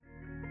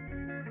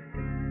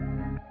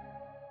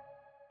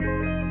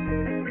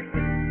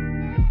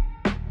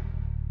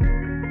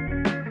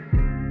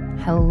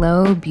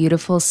Hello,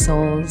 beautiful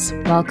souls.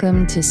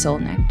 Welcome to Soul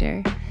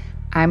Nectar.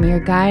 I'm your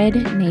guide,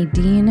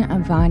 Nadine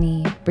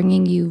Avani,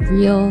 bringing you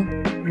real,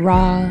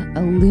 raw,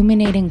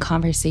 illuminating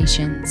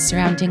conversations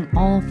surrounding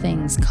all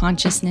things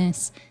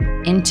consciousness,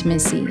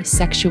 intimacy,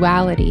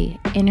 sexuality,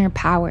 inner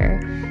power,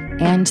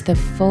 and the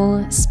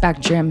full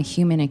spectrum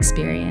human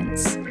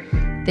experience.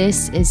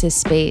 This is a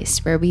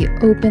space where we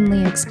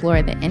openly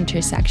explore the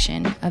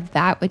intersection of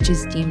that which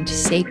is deemed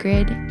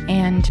sacred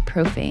and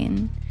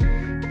profane.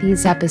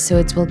 These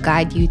episodes will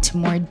guide you to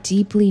more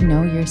deeply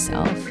know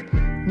yourself,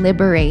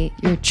 liberate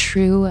your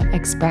true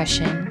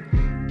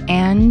expression,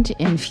 and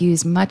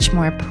infuse much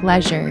more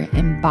pleasure,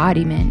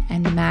 embodiment,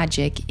 and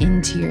magic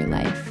into your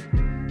life.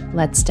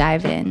 Let's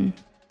dive in.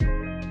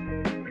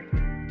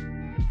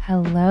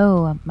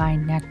 Hello, my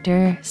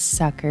nectar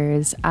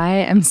suckers. I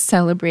am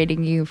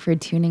celebrating you for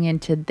tuning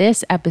into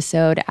this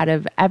episode out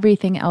of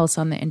everything else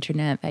on the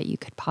internet that you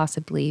could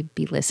possibly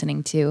be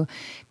listening to,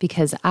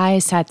 because I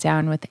sat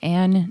down with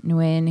Anh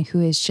Nguyen,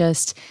 who is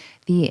just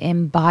the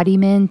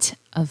embodiment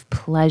of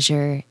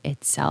pleasure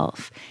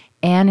itself.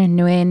 Anh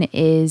Nguyen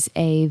is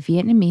a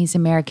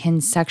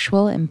Vietnamese-American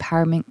sexual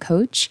empowerment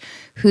coach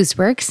whose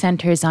work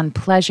centers on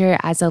pleasure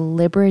as a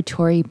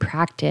liberatory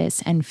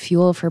practice and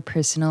fuel for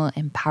personal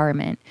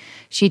empowerment.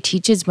 She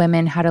teaches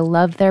women how to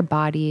love their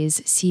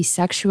bodies, see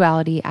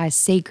sexuality as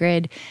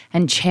sacred,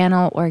 and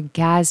channel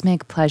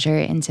orgasmic pleasure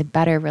into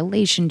better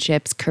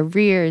relationships,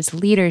 careers,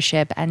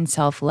 leadership, and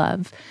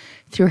self-love.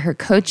 Through her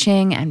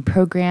coaching and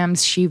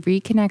programs, she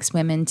reconnects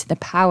women to the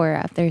power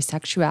of their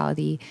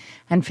sexuality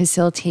and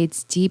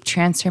facilitates deep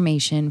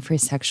transformation for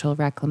sexual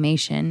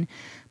reclamation.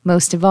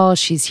 Most of all,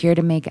 she's here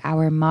to make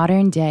our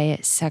modern day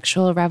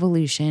sexual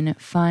revolution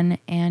fun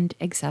and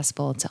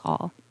accessible to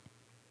all.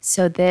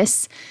 So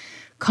this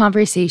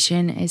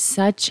conversation is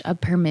such a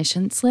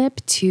permission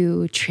slip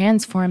to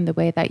transform the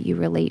way that you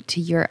relate to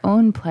your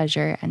own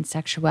pleasure and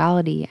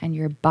sexuality and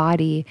your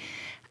body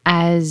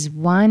as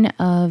one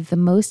of the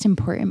most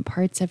important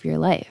parts of your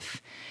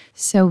life.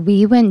 So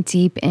we went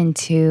deep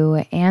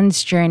into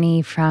Anne's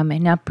journey from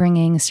an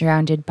upbringing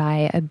surrounded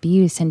by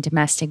abuse and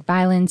domestic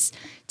violence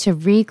to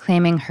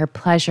reclaiming her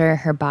pleasure,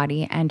 her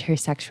body, and her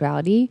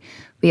sexuality.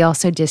 We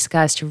also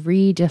discussed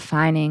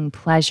redefining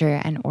pleasure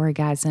and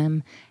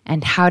orgasm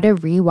and how to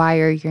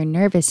rewire your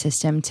nervous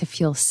system to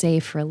feel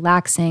safe,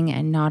 relaxing,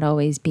 and not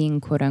always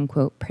being quote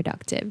unquote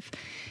productive.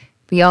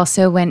 We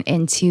also went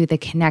into the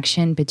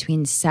connection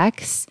between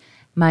sex,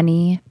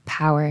 money,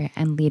 power,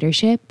 and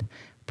leadership,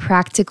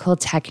 practical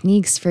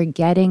techniques for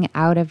getting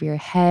out of your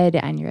head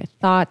and your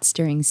thoughts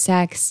during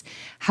sex,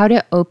 how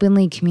to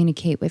openly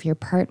communicate with your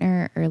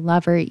partner or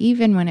lover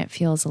even when it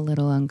feels a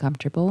little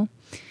uncomfortable,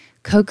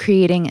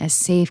 co-creating a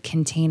safe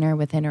container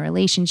within a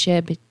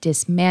relationship,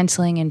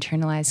 dismantling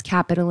internalized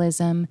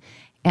capitalism,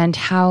 and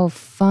how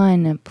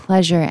fun,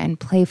 pleasure, and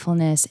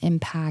playfulness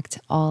impact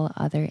all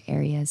other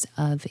areas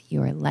of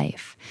your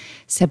life.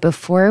 So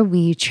before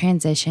we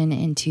transition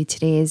into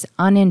today's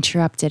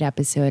uninterrupted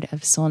episode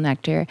of Soul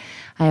Nectar,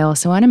 I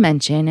also want to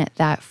mention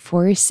that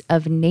Force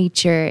of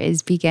Nature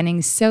is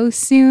beginning so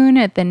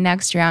soon. The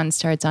next round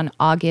starts on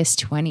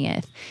August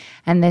 20th.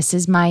 And this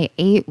is my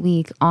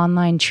 8-week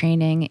online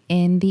training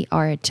in the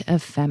art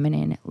of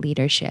feminine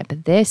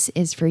leadership. This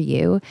is for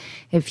you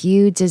if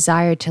you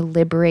desire to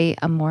liberate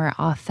a more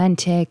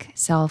authentic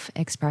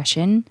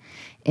self-expression,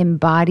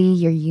 embody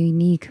your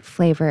unique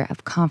flavor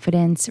of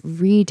confidence,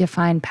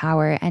 redefine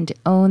power, and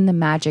own the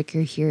magic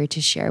you're here to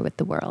share with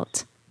the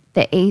world.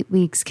 The 8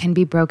 weeks can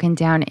be broken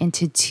down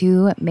into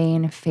 2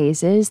 main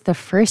phases. The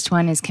first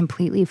one is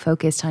completely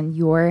focused on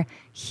your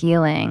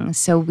healing.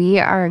 So we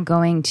are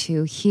going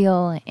to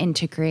heal,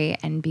 integrate,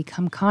 and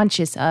become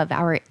conscious of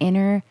our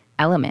inner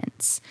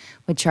elements,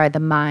 which are the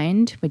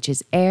mind, which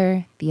is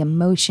air, the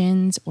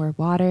emotions or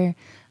water,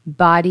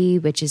 body,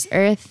 which is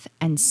earth,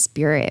 and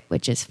spirit,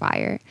 which is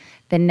fire.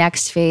 The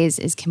next phase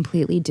is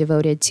completely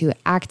devoted to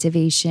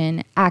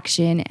activation,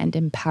 action, and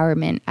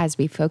empowerment as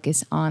we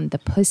focus on the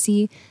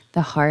pussy,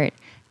 the heart,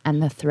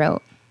 and the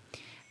throat.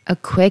 A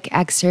quick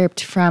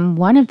excerpt from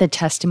one of the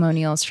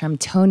testimonials from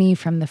Tony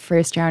from the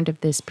first round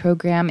of this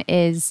program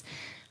is,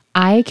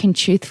 I can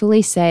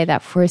truthfully say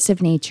that Force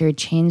of Nature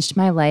changed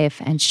my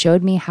life and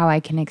showed me how I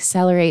can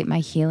accelerate my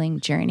healing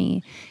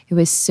journey. It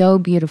was so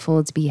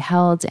beautiful to be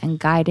held and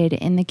guided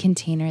in the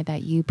container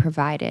that you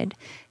provided.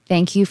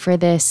 Thank you for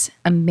this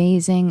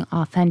amazing,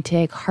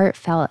 authentic,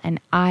 heartfelt, and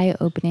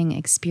eye-opening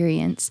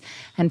experience,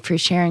 and for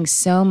sharing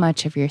so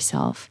much of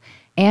yourself,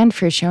 and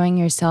for showing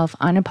yourself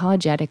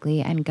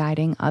unapologetically and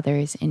guiding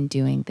others in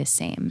doing the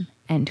same.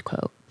 End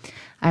quote.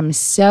 I'm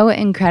so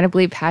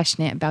incredibly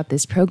passionate about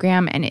this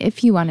program, and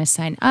if you want to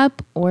sign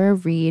up or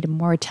read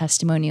more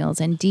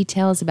testimonials and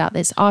details about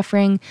this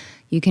offering,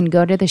 you can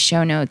go to the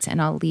show notes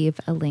and I'll leave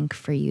a link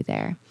for you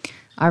there.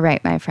 All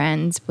right, my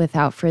friends,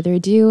 without further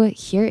ado,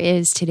 here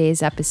is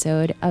today's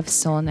episode of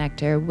Soul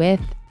Nectar with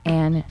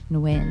Anh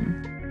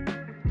Nguyen.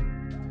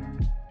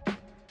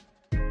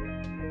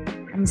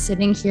 I'm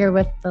sitting here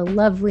with the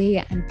lovely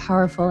and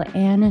powerful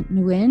Anne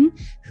Nguyen,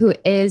 who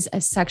is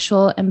a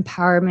sexual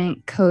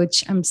empowerment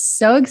coach. I'm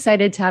so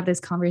excited to have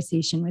this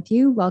conversation with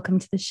you. Welcome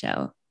to the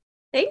show.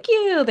 Thank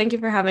you. Thank you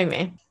for having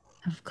me.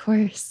 Of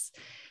course.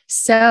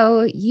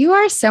 So you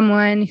are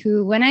someone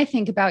who, when I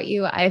think about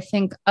you, I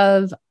think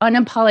of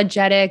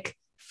unapologetic,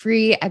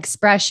 free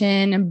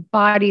expression,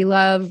 body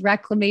love,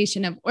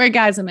 reclamation of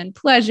orgasm and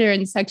pleasure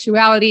and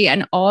sexuality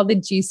and all the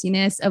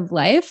juiciness of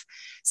life.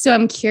 So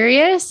I'm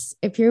curious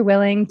if you're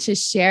willing to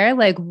share,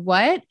 like,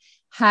 what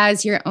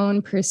has your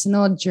own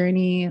personal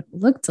journey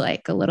looked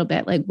like a little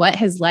bit? Like, what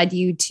has led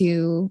you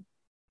to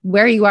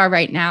where you are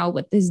right now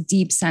with this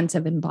deep sense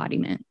of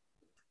embodiment?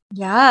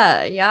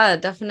 Yeah,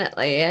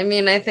 definitely. I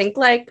mean, I think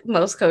like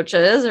most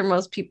coaches or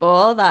most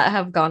people that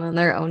have gone on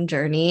their own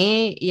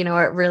journey, it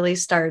really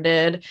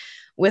started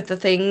with the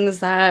things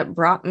that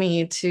brought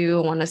me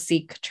to want to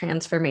seek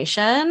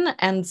transformation.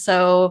 And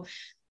so,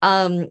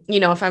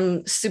 if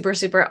I'm super,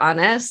 super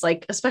honest,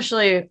 like,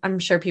 especially I'm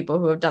sure people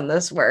who have done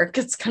this work,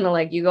 it's kind of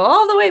like you go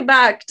all the way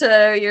back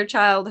to your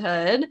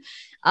childhood.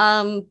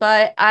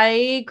 But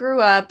I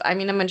grew up, I'm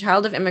a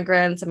child of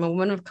immigrants, I'm a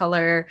woman of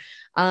color.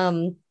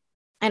 And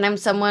I'm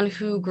someone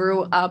who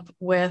grew up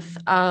with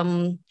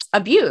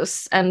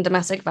abuse and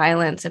domestic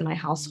violence in my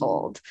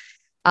household.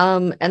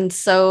 And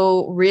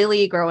so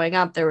really growing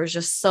up, there was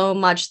just so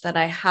much that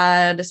I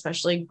had,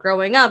 especially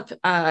growing up,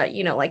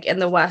 like in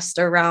the West,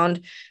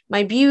 around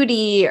my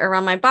beauty,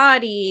 around my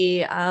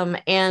body,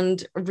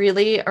 and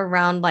really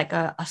around like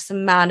a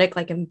somatic,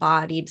 like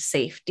embodied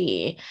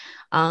safety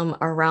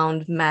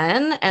around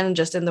men and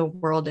just in the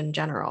world in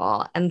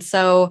general. And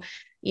so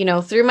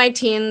through my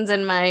teens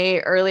and my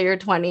earlier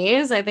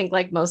 20s, I think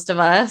like most of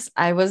us,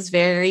 I was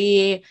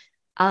very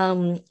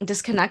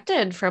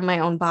disconnected from my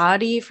own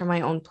body, from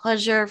my own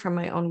pleasure, from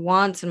my own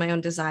wants and my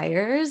own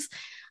desires.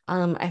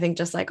 I think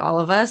just like all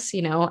of us,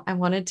 I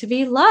wanted to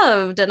be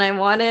loved and I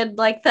wanted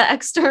like the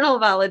external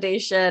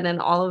validation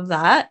and all of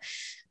that.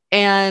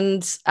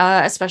 And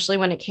especially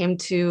when it came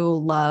to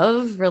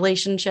love,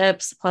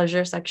 relationships,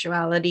 pleasure,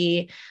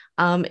 sexuality,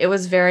 it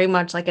was very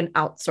much like an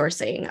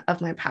outsourcing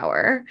of my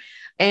power.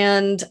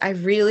 And I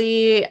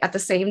really, at the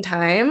same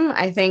time,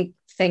 I thank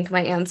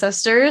my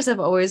ancestors. I've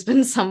always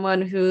been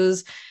someone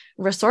who's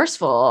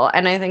resourceful.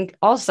 And I think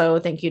also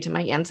thank you to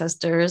my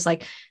ancestors,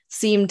 like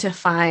seem to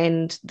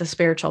find the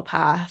spiritual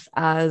path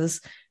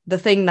as the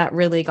thing that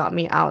really got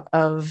me out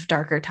of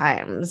darker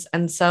times.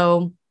 And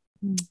so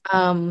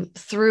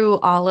through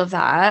all of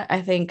that,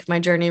 I think my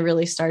journey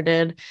really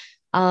started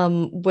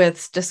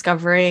with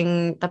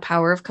discovering the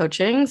power of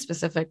coaching,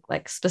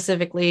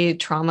 specifically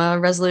trauma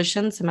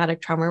resolution, somatic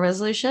trauma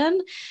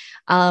resolution.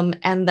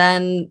 And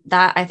then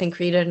that I think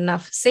created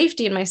enough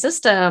safety in my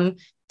system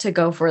to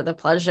go for the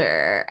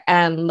pleasure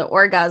and the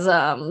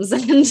orgasms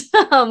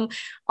and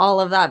all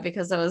of that,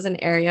 because that was an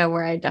area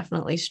where I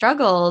definitely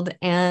struggled.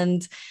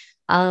 And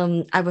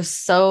I was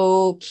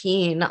so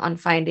keen on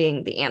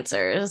finding the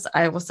answers.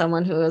 I was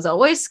someone who was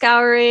always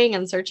scouring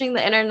and searching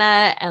the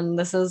internet. And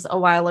this is a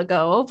while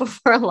ago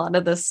before a lot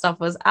of this stuff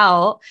was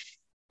out.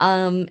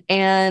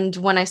 And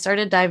when I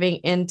started diving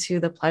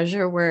into the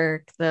pleasure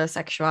work, the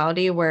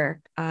sexuality work,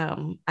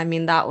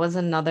 that was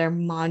another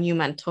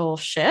monumental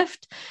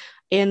shift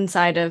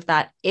inside of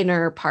that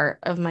inner part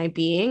of my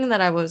being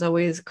that I was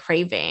always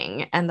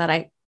craving and that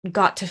I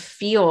got to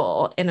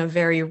feel in a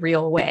very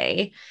real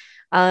way.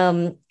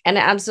 And it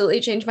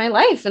absolutely changed my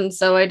life. And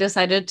so I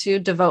decided to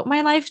devote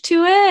my life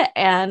to it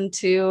and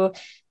to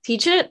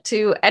teach it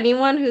to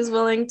anyone who's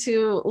willing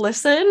to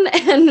listen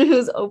and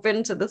who's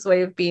open to this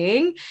way of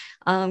being.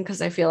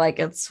 Because I feel like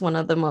it's one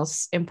of the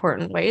most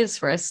important ways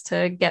for us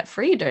to get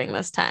free during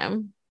this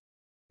time.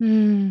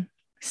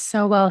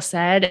 So well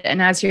said.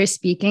 And as you're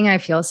speaking, I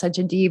feel such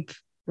a deep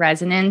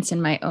resonance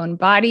in my own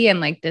body and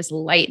like this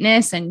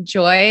lightness and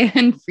joy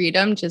and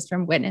freedom just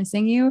from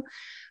witnessing you.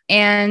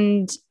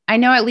 And I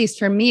know, at least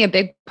for me, a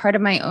big part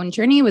of my own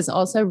journey was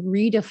also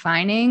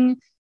redefining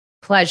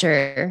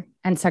pleasure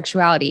and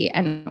sexuality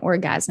and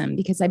orgasm,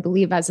 because I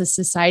believe as a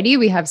society,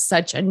 we have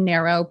such a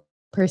narrow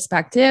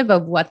perspective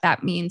of what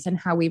that means and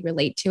how we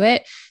relate to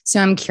it. So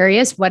I'm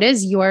curious, what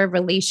is your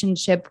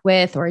relationship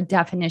with or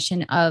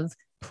definition of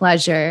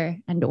pleasure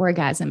and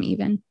orgasm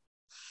even?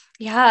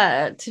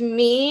 Yeah, to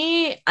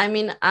me,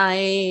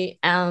 I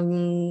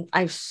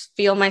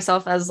feel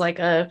myself as like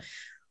a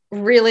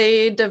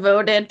really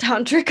devoted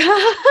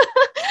tantrika.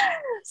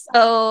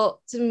 So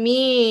to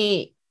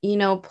me,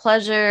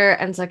 pleasure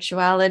and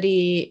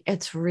sexuality,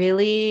 it's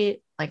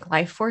really like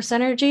life force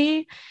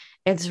energy.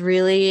 It's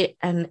really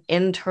an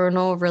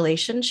internal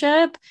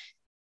relationship.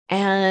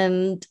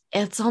 And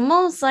it's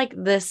almost like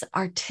this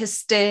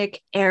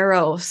artistic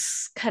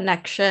eros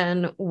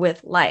connection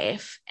with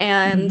life.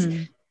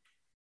 And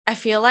I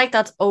feel like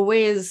that's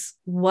always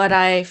what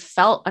I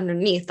felt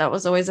underneath. That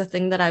was always a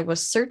thing that I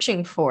was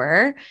searching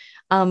for.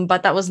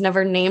 But that was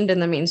never named in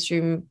the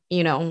mainstream,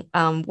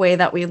 way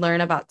that we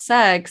learn about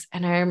sex.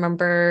 And I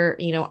remember,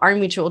 our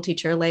mutual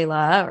teacher,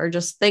 Layla, or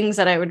just things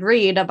that I would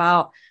read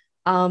about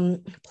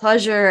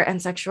pleasure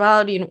and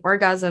sexuality and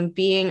orgasm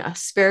being a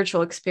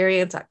spiritual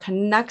experience that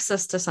connects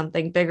us to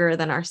something bigger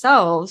than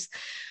ourselves,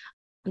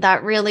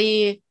 that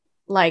really,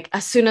 like,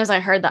 as soon as I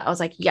heard that, I was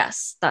like,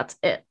 yes, that's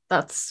it.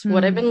 That's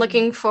what I've been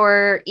looking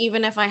for.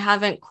 Even if I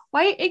haven't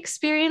quite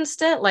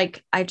experienced it,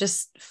 like, I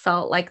just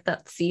felt like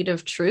that seed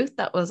of truth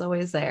that was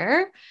always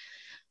there.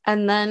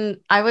 And then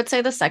I would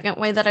say the second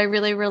way that I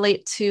really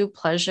relate to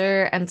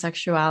pleasure and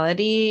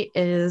sexuality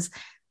is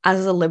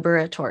as a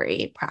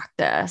liberatory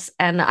practice.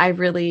 And I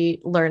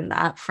really learned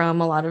that from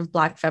a lot of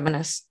Black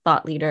feminist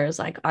thought leaders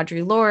like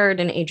Audre Lorde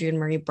and Adrienne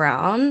Maree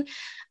Brown.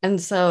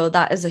 And so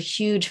that is a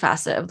huge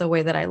facet of the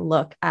way that I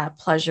look at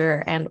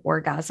pleasure and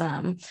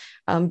orgasm.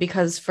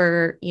 Because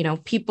for,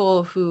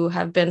 people who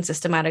have been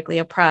systematically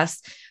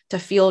oppressed, to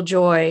feel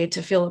joy,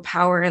 to feel a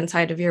power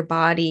inside of your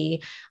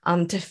body,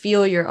 to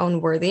feel your own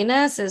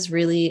worthiness is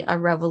really a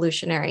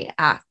revolutionary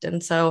act.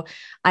 And so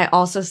I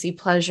also see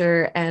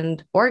pleasure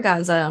and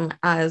orgasm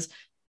as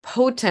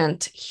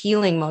potent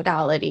healing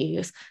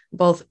modalities,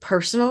 both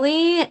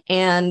personally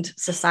and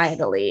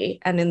societally,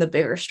 and in the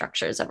bigger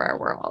structures of our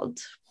world.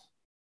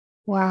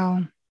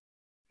 Wow.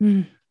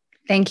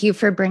 Thank you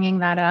for bringing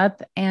that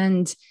up.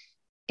 And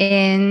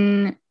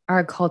in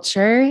our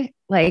culture,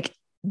 like,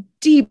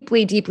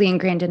 deeply, deeply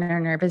ingrained in our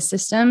nervous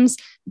systems,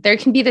 there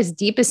can be this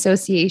deep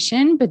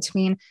association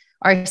between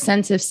our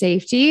sense of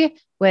safety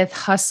with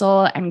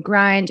hustle and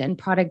grind and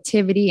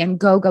productivity and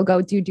go, go,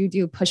 go,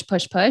 do, push,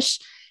 push, push.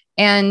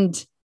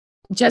 And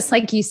just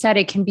like you said,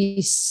 it can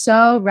be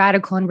so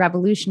radical and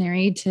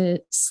revolutionary to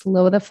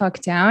slow the fuck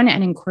down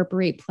and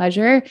incorporate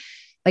pleasure.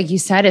 Like you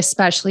said,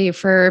 especially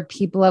for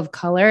people of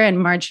color and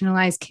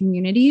marginalized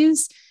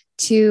communities,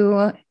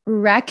 to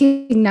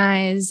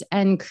recognize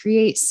and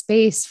create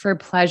space for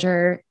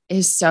pleasure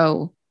is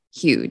so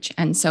huge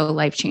and so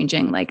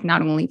life-changing, like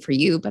not only for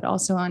you, but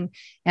also on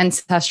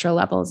ancestral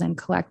levels and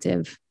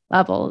collective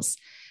levels.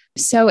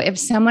 So if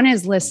someone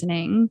is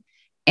listening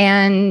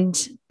and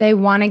they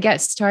want to get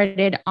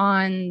started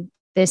on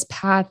this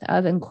path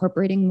of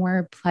incorporating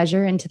more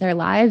pleasure into their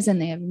lives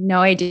and they have no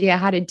idea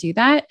how to do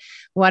that,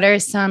 what are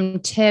some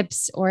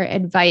tips or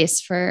advice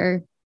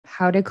for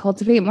how to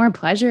cultivate more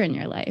pleasure in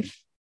your life?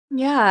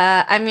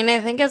 Yeah, I mean,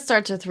 I think it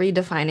starts with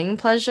redefining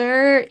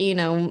pleasure.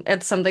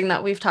 It's something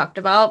that we've talked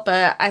about,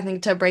 but I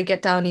think to break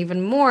it down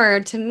even more,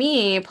 to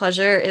me,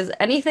 pleasure is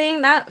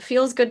anything that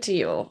feels good to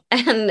you.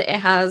 And it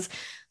has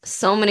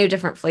so many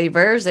different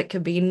flavors. It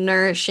could be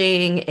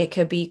nourishing, it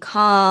could be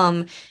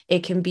calm,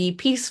 it can be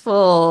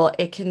peaceful,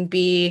 it can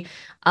be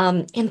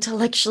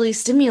intellectually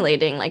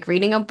stimulating, like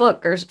reading a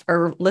book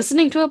or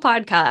listening to a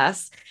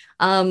podcast.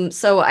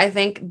 So I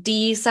think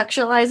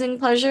desexualizing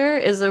pleasure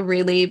is a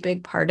really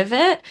big part of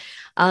it.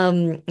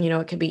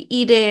 It could be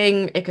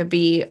eating, it could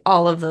be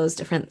all of those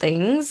different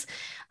things.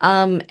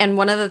 And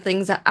one of the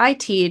things that I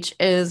teach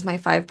is my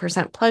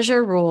 5%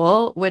 pleasure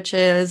rule, which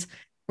is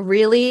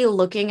really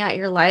looking at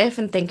your life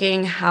and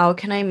thinking, how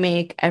can I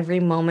make every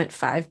moment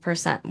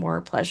 5% more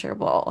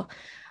pleasurable?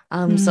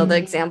 So the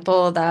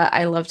example that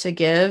I love to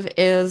give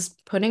is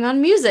putting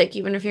on music,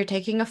 even if you're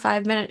taking a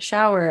 5-minute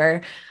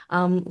shower,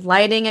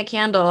 lighting a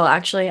candle.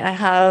 Actually, I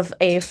have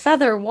a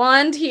feather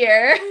wand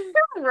here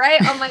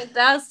right on my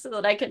desk so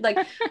that I could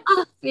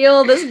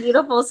feel this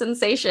beautiful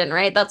sensation,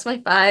 right? That's my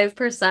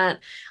 5%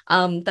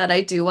 that I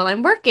do while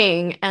I'm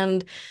working.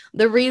 And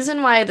the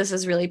reason why this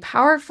is really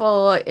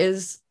powerful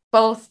is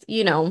both,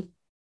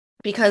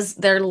 because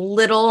they're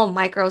little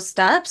micro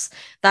steps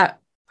that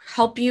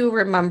help you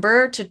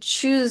remember to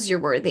choose your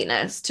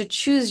worthiness, to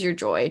choose your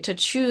joy, to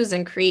choose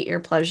and create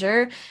your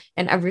pleasure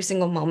in every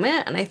single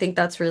moment. And I think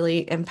that's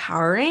really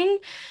empowering.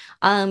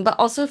 But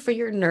also for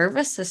your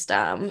nervous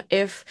system,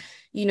 if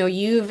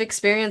you've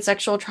experienced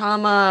sexual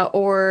trauma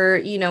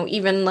or,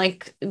 even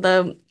like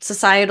the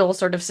societal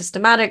sort of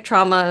systematic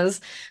traumas,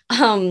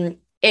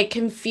 it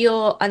can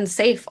feel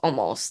unsafe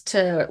almost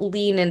to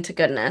lean into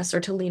goodness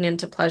or to lean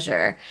into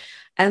pleasure.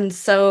 And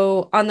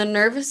so on the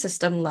nervous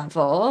system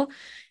level,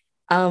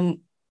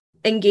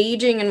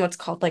 engaging in what's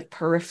called like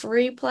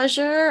periphery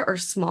pleasure or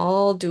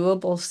small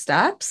doable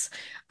steps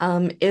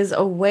is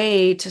a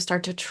way to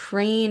start to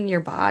train your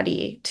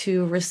body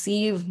to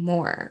receive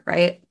more,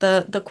 right?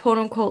 The quote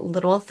unquote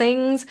little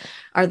things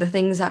are the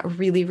things that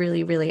really,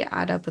 really, really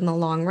add up in the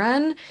long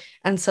run.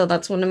 And so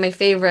that's one of my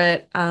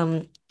favorite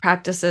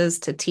practices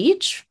to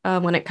teach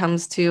when it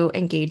comes to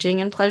engaging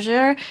in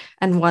pleasure,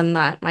 and one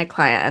that my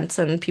clients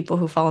and people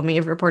who follow me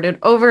have reported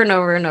over and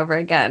over and over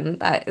again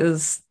that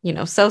is,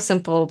 so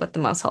simple but the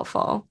most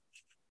helpful.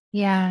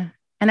 Yeah.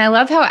 And I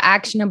love how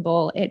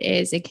actionable it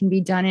is. It can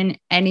be done in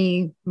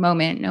any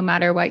moment, no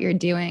matter what you're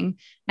doing.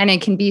 And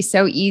it can be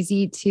so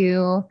easy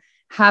to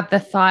have the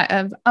thought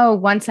of, oh,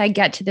 once I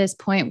get to this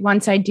point,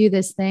 once I do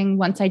this thing,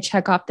 once I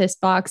check off this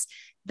box,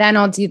 then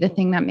I'll do the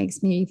thing that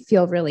makes me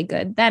feel really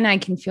good. Then I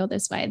can feel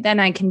this way. Then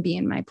I can be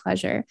in my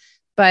pleasure.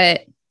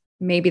 But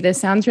maybe this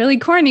sounds really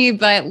corny,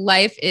 but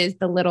life is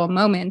the little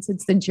moments.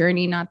 It's the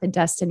journey, not the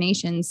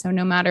destination. So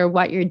no matter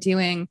what you're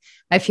doing,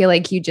 I feel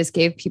like you just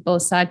gave people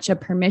such a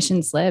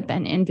permission slip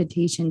and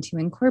invitation to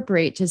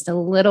incorporate just a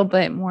little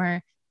bit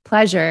more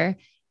pleasure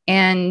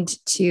and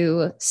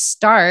to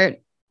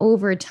start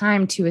over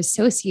time to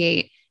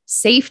associate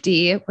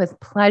safety with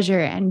pleasure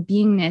and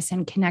beingness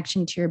and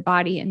connection to your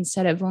body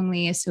instead of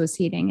only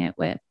associating it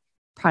with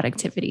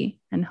productivity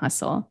and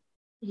hustle.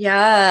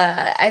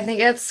 Yeah, I think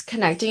it's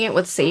connecting it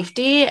with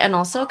safety and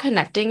also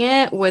connecting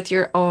it with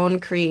your own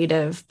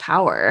creative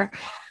power.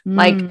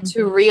 Like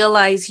to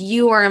realize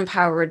you are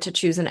empowered to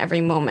choose in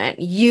every moment.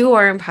 You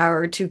are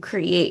empowered to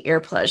create your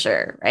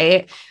pleasure,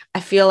 right? I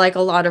feel like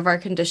a lot of our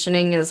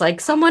conditioning is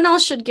like someone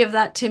else should give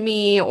that to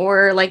me,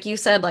 or like you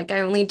said, like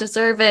I only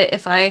deserve it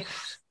if I,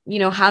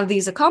 have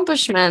these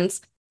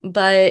accomplishments.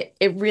 But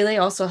it really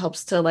also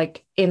helps to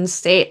like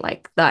instate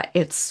like that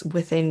it's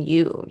within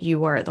you.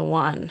 You are the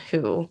one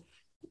who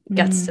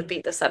gets to be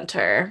the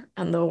center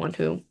and the one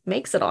who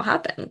makes it all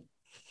happen.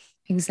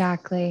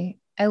 Exactly.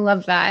 I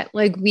love that.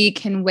 Like we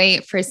can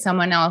wait for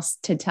someone else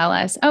to tell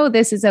us, oh,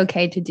 this is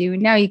okay to do.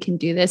 Now you can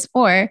do this.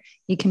 Or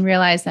you can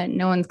realize that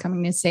no one's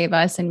coming to save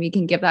us and we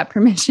can give that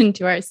permission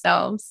to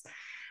ourselves.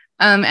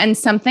 And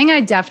something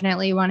I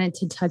definitely wanted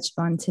to touch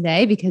on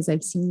today, because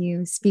I've seen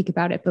you speak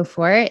about it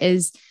before,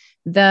 is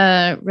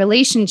the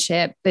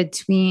relationship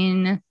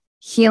between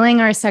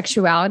healing our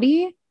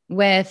sexuality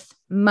with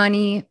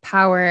money,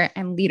 power,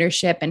 and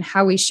leadership, and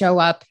how we show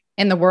up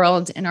in the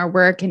world, in our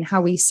work, and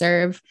how we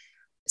serve.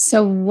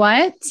 So,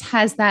 what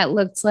has that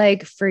looked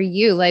like for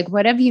you? Like,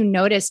 what have you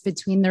noticed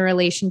between the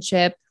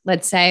relationship,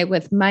 let's say,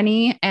 with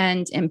money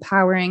and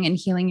empowering and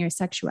healing your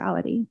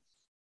sexuality?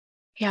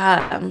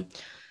 Yeah.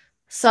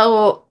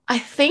 So I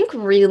think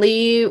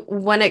really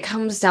when it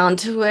comes down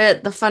to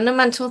it, the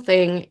fundamental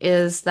thing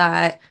is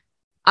that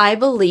I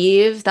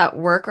believe that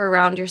work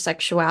around your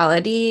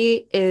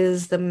sexuality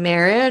is the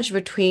marriage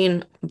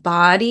between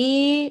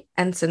body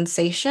and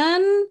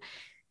sensation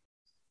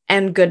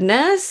and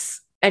goodness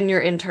and your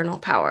internal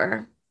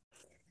power.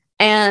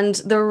 And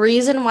the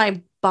reason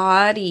why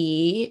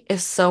body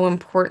is so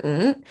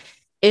important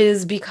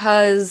is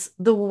because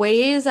the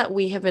ways that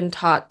we have been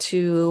taught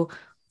to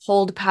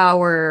hold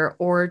power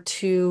or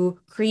to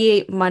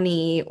create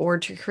money or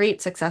to create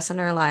success in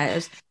our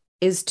lives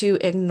is to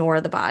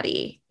ignore the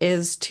body,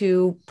 is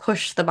to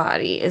push the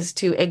body, is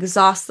to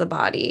exhaust the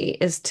body,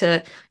 is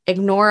to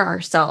ignore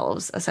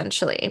ourselves,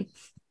 essentially.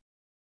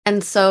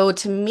 And so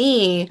to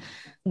me,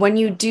 when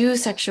you do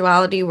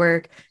sexuality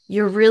work,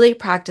 you're really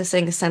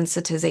practicing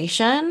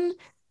sensitization.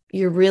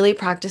 You're really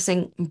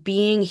practicing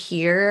being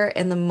here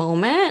in the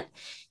moment.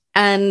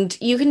 And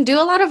you can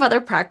do a lot of other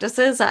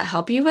practices that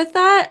help you with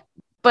that.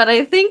 But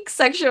I think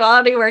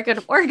sexuality work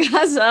and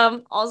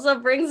orgasm also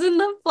brings in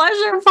the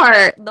pleasure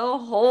part, the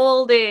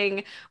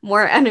holding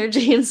more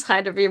energy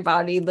inside of your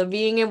body, the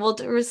being able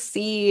to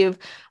receive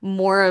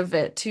more of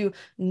it, to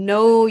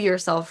know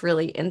yourself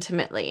really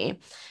intimately.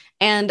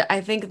 And I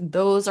think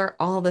those are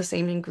all the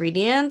same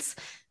ingredients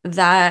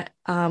that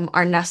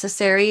are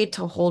necessary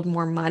to hold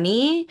more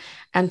money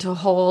and to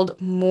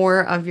hold more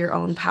of your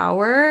own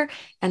power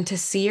and to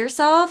see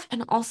yourself.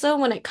 And also,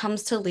 when it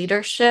comes to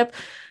leadership,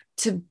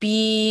 to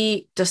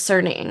be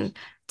discerning,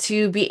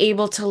 to be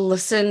able to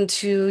listen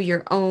to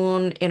your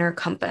own inner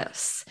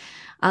compass.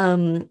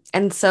 And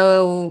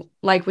so,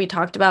 like we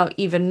talked about,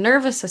 even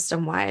nervous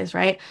system wise,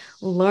 right?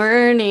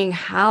 Learning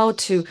how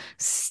to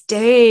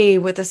stay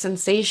with the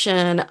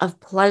sensation of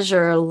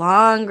pleasure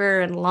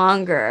longer and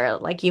longer,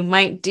 like you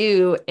might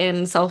do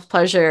in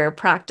self-pleasure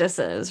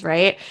practices,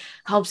 right?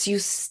 Helps you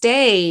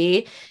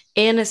stay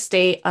in a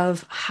state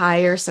of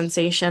higher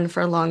sensation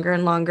for longer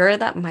and longer.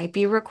 That might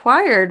be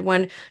required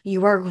when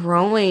you are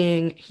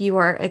growing, you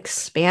are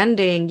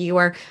expanding, you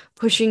are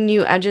pushing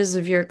new edges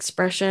of your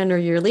expression or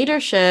your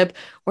leadership,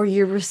 or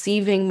you're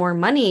receiving more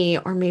money,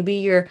 or maybe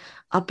you're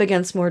up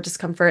against more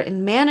discomfort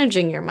in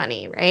managing your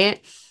money, right?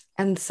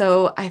 And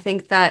so I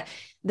think that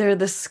they're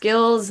the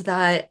skills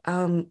that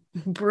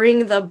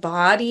bring the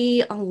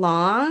body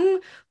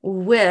along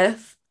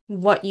with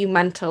what you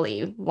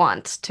mentally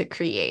want to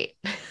create.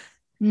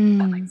 That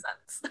makes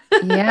sense.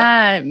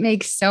 Yeah, it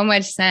makes so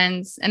much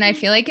sense. And I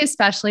feel like,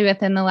 especially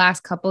within the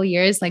last couple of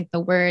years, like the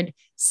word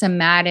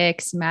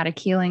somatic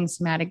healing,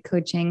 somatic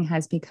coaching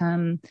has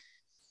become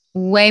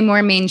way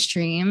more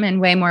mainstream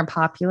and way more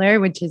popular,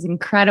 which is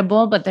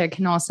incredible. But there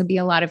can also be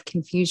a lot of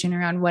confusion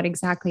around what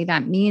exactly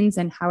that means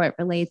and how it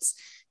relates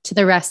to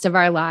the rest of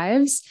our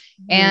lives.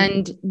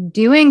 And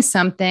doing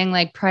something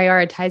like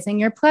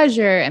prioritizing your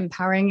pleasure,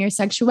 empowering your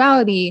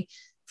sexuality,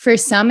 for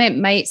some, it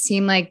might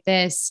seem like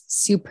this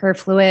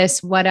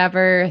superfluous,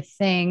 whatever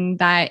thing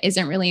that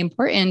isn't really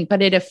important,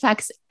 but it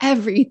affects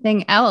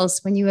everything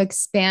else when you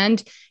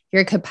expand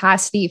your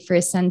capacity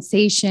for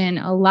sensation,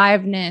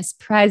 aliveness,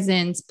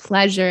 presence,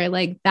 pleasure.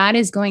 Like that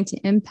is going to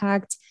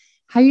impact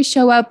how you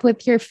show up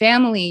with your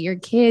family, your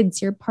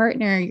kids, your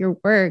partner, your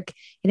work.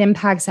 It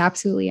impacts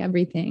absolutely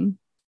everything.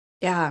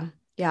 Yeah,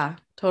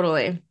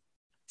 totally.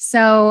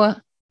 So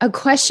A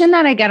question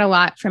that I get a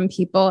lot from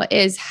people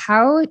is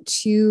how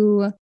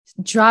to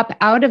drop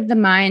out of the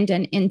mind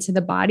and into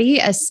the body,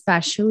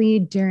 especially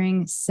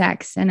during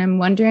sex. And I'm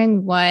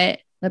wondering what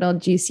little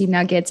juicy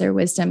nuggets or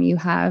wisdom you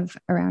have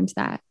around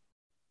that.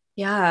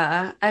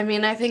 Yeah. I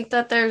mean, I think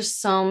that there's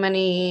so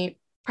many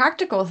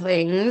practical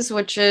things,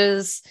 which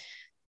is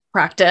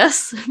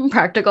practice,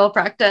 practical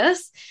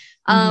practice.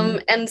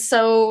 And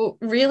so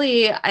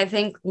really, I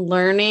think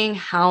learning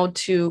how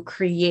to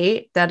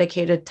create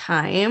dedicated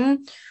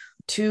time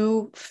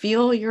to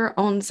feel your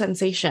own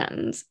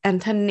sensations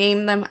and to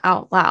name them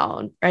out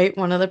loud, right?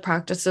 One of the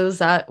practices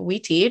that we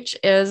teach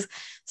is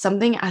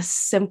something as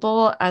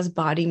simple as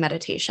body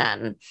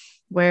meditation,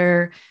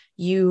 where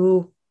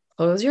you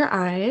close your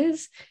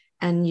eyes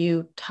and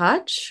you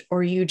touch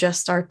or you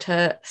just start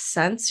to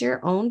sense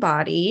your own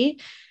body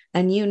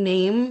and you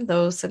name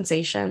those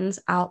sensations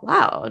out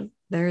loud.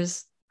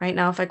 There's right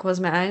now, if I close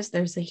my eyes,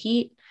 there's a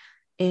heat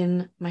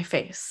in my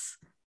face,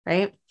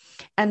 right?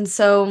 And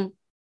so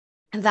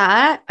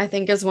that I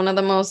think is one of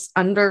the most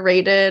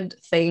underrated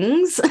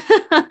things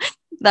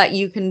that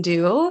you can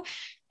do.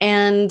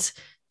 And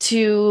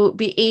to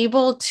be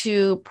able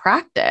to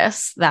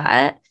practice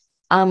that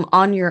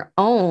on your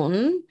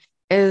own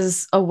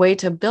is a way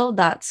to build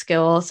that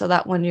skill so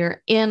that when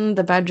you're in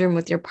the bedroom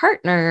with your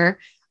partner,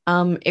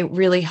 it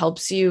really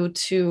helps you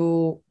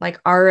to like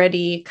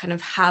already kind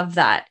of have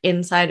that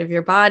inside of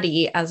your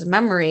body as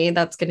memory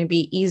that's going to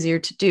be easier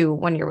to do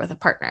when you're with a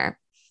partner.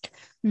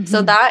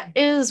 So that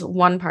is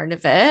one part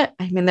of it.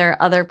 I mean, there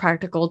are other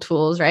practical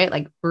tools, right?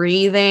 Like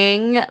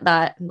breathing,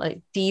 that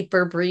like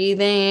deeper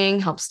breathing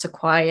helps to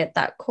quiet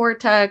that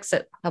cortex.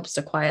 It helps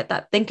to quiet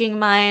that thinking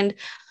mind.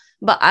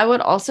 But I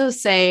would also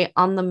say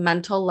on the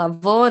mental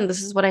level, and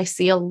this is what I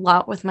see a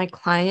lot with my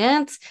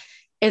clients,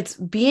 it's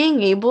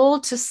being able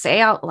to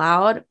say out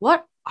loud,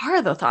 what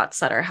are the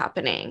thoughts that are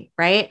happening,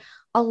 right?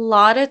 A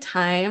lot of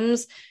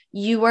times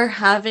you are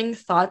having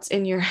thoughts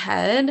in your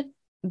head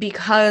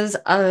because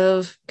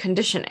of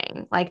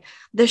conditioning. Like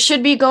this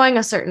should be going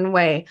a certain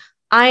way.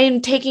 I'm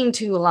taking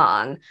too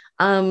long.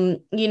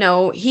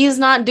 He's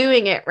not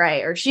doing it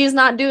right, or she's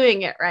not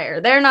doing it right,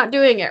 or they're not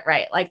doing it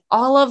right. Like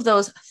all of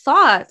those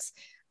thoughts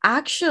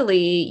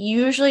actually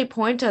usually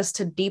point us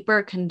to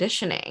deeper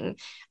conditioning.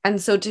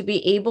 And so to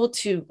be able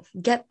to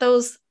get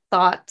those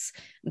thoughts,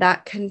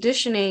 that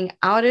conditioning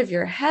out of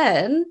your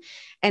head,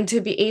 and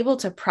to be able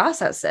to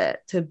process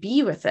it, to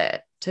be with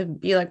it, to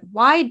be like,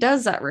 why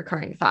does that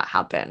recurring thought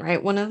happen?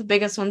 Right. One of the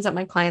biggest ones that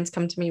my clients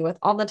come to me with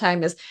all the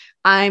time is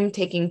I'm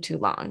taking too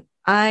long.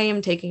 I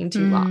am taking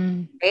too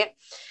long. Right.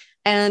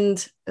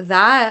 And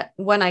that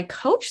when I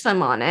coach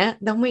them on it,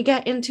 then we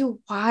get into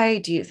why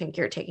do you think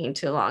you're taking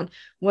too long?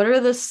 What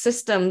are the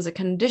systems of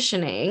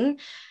conditioning?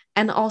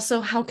 And also,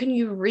 how can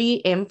you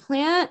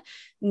re-implant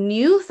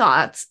new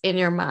thoughts in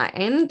your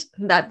mind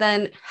that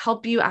then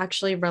help you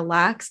actually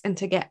relax and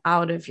to get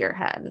out of your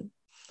head?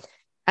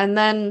 And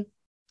then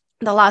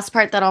the last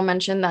part that I'll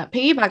mention that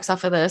piggybacks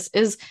off of this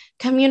is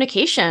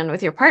communication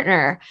with your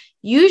partner.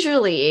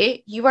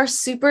 Usually you are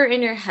super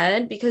in your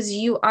head because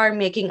you are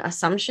making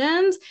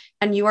assumptions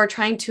and you are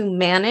trying to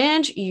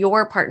manage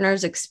your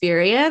partner's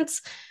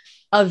experience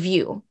of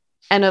you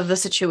and of the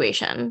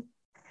situation.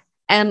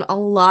 And a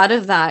lot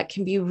of that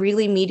can be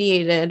really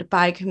mediated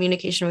by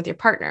communication with your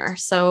partner.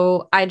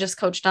 So I just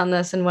coached on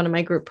this in one of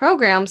my group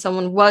programs.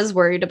 Someone was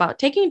worried about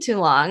taking too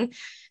long.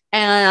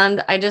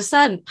 And I just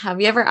said,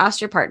 have you ever asked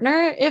your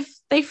partner if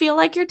they feel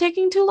like you're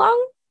taking too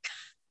long?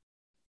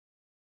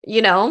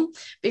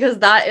 Because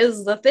that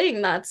is the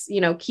thing that's,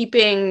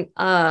 keeping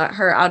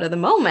her out of the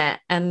moment.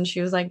 And she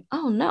was like,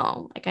 oh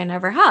no, like I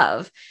never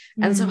have.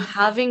 And so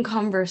having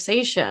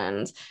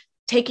conversations,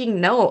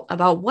 taking note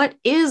about what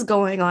is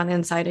going on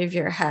inside of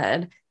your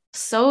head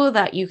so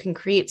that you can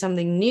create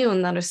something new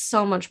and that is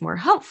so much more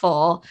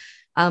helpful.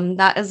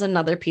 That is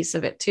another piece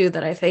of it too,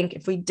 that I think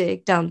if we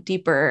dig down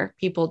deeper,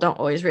 people don't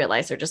always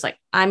realize. They're just like,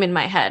 I'm in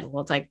my head.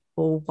 Well, it's like,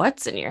 well,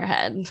 what's in your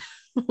head?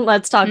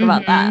 Let's talk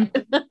about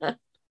that.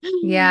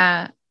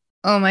 Yeah.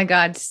 Oh my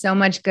God. So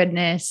much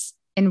goodness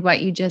in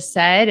what you just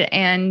said.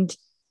 And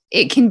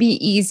it can be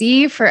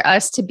easy for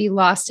us to be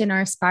lost in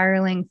our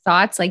spiraling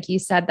thoughts, like you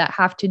said, that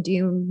have to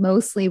do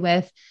mostly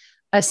with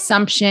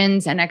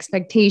assumptions and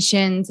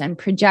expectations and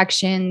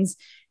projections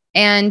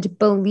and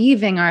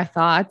believing our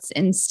thoughts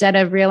instead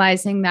of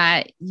realizing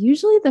that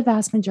usually the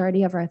vast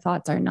majority of our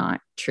thoughts are not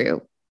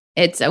true.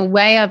 It's a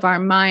way of our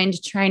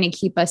mind trying to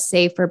keep us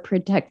safe or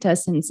protect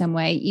us in some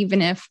way,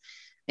 even if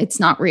it's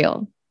not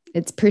real.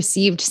 It's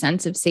perceived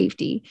sense of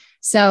safety.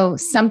 So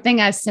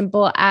something as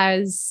simple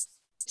as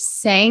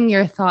saying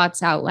your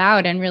thoughts out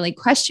loud and really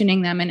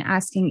questioning them and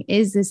asking,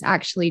 is this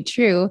actually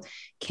true,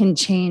 can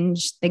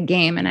change the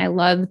game. And I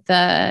love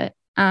the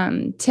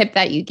tip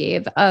that you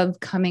gave of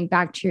coming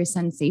back to your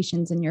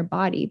sensations in your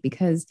body,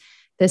 because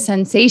the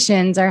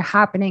sensations are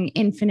happening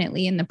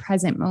infinitely in the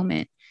present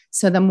moment.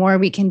 So the more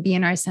we can be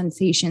in our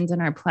sensations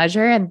and our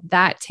pleasure,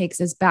 that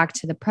takes us back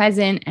to the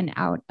present and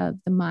out of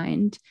the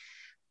mind.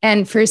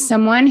 And for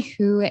someone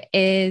who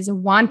is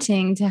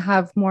wanting to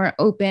have more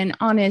open,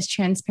 honest,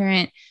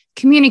 transparent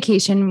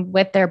communication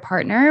with their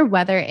partner,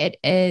 whether it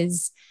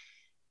is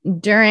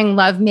during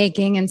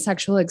lovemaking and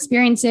sexual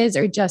experiences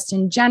or just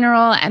in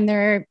general, and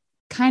they're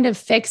kind of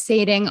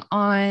fixating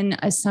on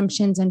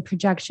assumptions and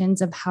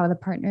projections of how the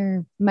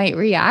partner might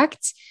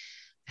react.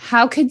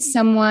 How could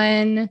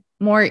someone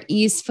more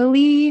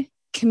easily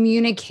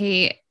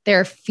communicate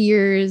their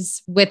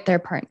fears with their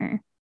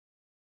partner?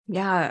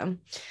 Yeah.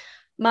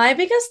 My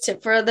biggest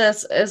tip for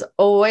this is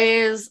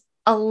always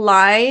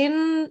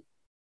align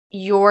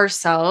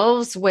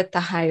yourselves with the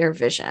higher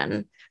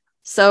vision.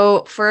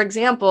 So, for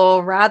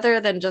example, rather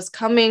than just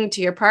coming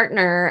to your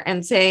partner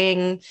and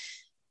saying,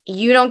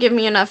 you don't give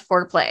me enough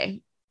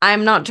foreplay,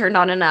 I'm not turned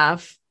on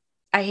enough,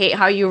 I hate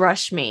how you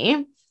rush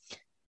me,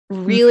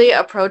 really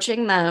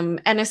approaching them.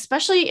 And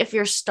especially if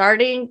you're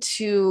starting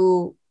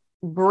to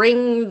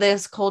bring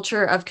this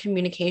culture of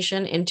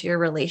communication into your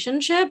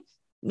relationship,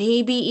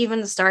 maybe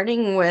even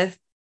starting with,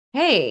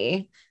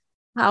 hey,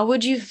 how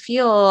would you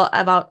feel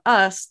about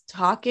us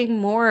talking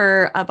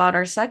more about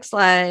our sex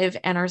life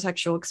and our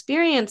sexual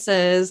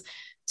experiences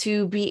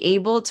to be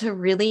able to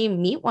really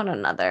meet one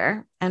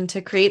another and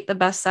to create the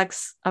best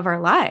sex of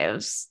our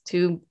lives,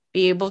 to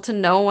be able to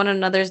know one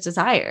another's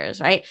desires,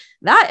 right?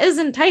 That is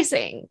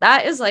enticing.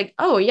 That is like,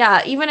 oh,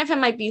 yeah, even if it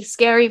might be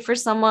scary for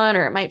someone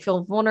or it might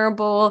feel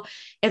vulnerable,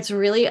 it's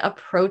really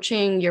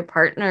approaching your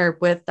partner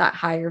with that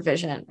higher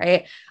vision,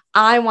 right?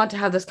 I want to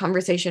have this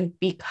conversation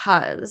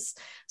because.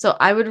 So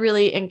I would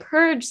really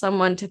encourage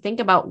someone to think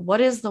about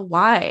what is the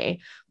why?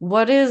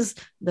 What is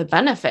the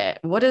benefit?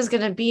 What is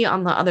going to be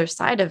on the other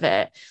side of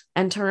it?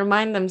 And to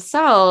remind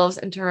themselves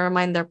and to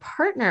remind their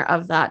partner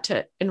of that,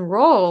 to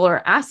enroll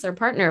or ask their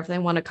partner if they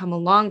want to come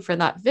along for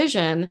that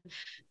vision,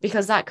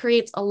 because that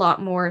creates a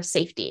lot more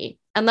safety.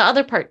 And the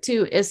other part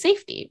too is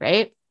safety,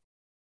 right?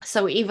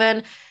 So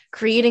even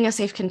creating a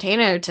safe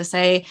container to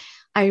say,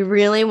 I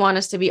really want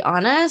us to be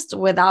honest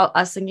without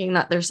us thinking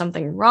that there's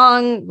something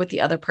wrong with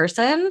the other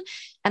person.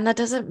 And that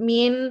doesn't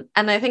mean,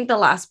 and I think the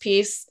last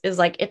piece is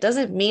like, it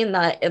doesn't mean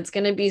that it's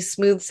going to be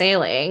smooth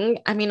sailing.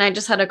 I mean, I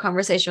just had a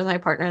conversation with my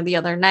partner the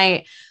other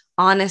night.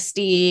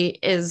 Honesty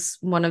is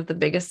one of the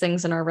biggest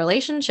things in our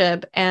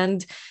relationship.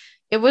 And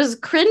it was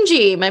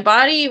cringy. My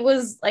body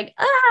was like,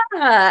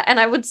 ah, and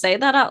I would say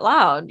that out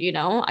loud.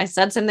 I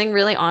said something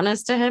really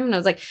honest to him and I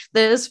was like,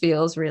 this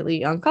feels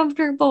really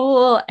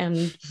uncomfortable.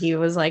 And he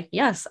was like,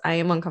 yes, I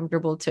am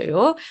uncomfortable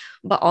too.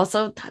 But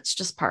also that's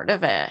just part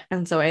of it.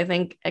 And so I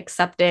think I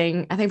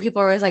think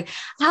people are always like,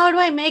 how do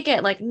I make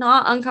it like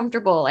not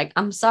uncomfortable? Like,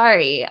 I'm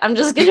sorry, I'm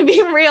just going to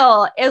be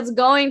real. It's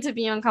going to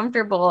be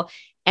uncomfortable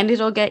and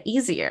it'll get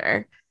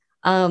easier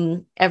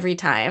every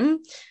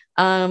time.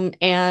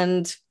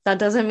 And that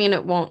doesn't mean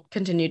it won't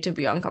continue to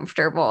be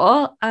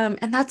uncomfortable.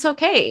 And that's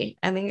okay.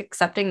 I think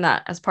accepting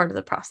that as part of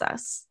the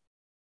process.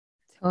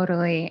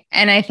 Totally.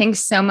 And I think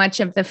so much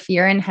of the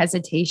fear and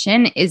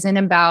hesitation isn't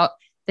about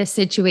the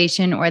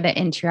situation or the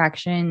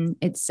interaction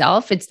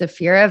itself. It's the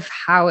fear of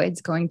how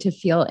it's going to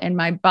feel in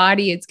my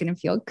body. It's going to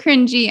feel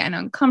cringy and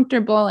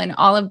uncomfortable and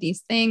all of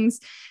these things.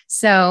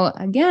 So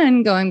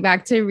again, going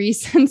back to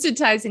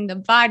resensitizing the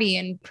body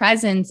and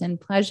presence and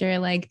pleasure,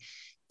 like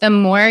the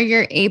more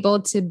you're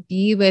able to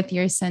be with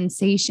your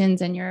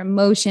sensations and your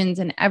emotions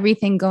and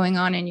everything going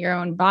on in your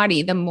own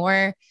body, the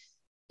more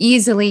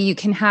easily you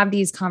can have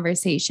these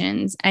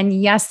conversations. And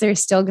yes,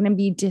 there's still going to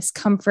be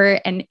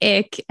discomfort and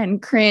ick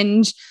and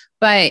cringe,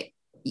 but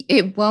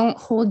it won't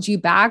hold you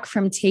back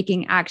from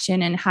taking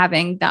action and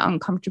having the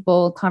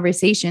uncomfortable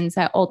conversations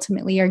that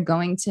ultimately are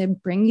going to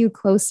bring you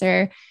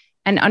closer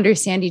and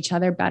understand each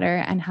other better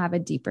and have a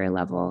deeper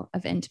level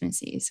of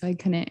intimacy. So I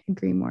couldn't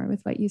agree more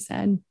with what you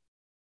said.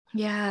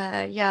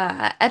 Yeah,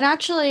 yeah. And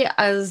actually,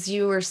 as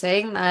you were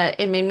saying that,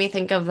 it made me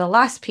think of the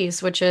last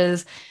piece, which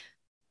is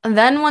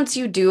then once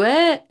you do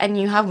it and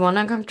you have one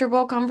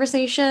uncomfortable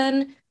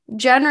conversation,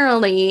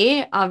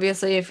 generally,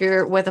 obviously, if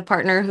you're with a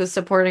partner who's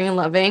supporting and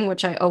loving,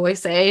 which I always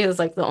say is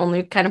like the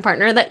only kind of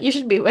partner that you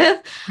should be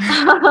with,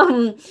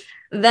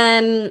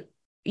 then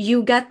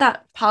you get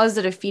that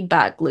positive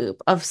feedback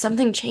loop of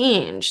something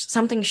changed,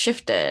 something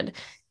shifted.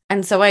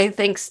 And so I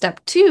think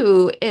step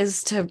 2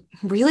 is to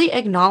really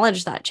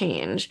acknowledge that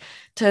change,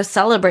 to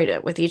celebrate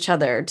it with each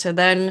other, to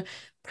then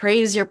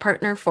praise your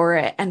partner for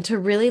it, and to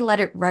really let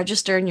it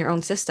register in your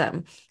own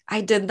system.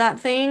 I did that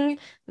thing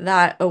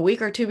that a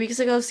week or 2 weeks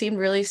ago seemed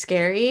really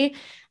scary.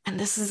 And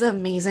this is an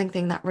amazing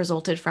thing that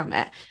resulted from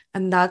it.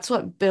 And that's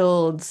what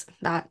builds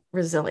that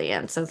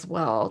resilience as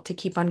well, to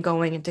keep on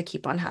going and to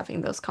keep on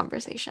having those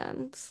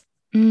conversations.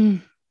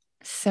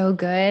 So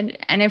good.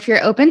 And if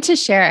you're open to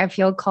share, I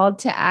feel called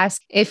to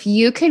ask if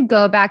you could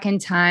go back in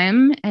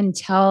time and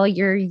tell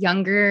your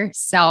younger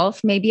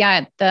self, maybe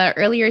at the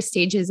earlier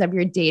stages of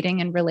your dating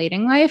and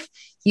relating life,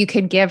 you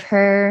could give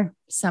her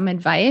some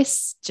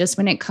advice just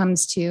when it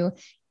comes to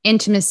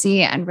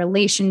intimacy and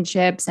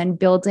relationships and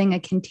building a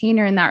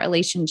container in that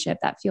relationship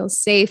that feels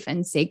safe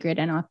and sacred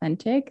and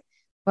authentic.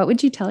 What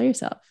would you tell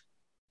yourself?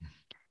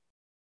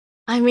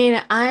 I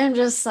mean, I'm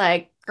just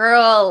like,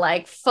 girl,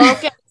 like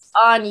focus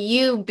on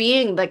you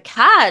being the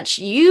catch.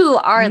 You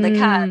are the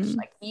catch. Mm,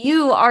 Like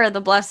you are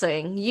the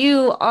blessing.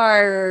 You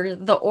are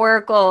the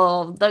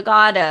oracle, the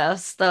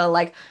goddess, the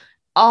like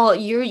all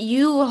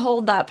you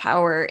hold that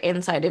power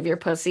inside of your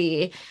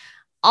pussy.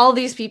 All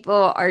these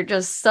people are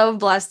just so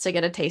blessed to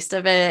get a taste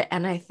of it.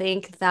 And I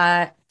think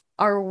that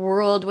our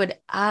world would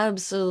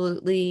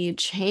absolutely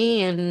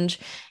change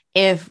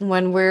if,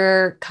 when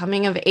we're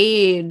coming of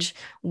age,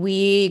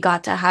 we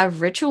got to have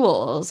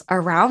rituals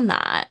around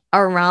that,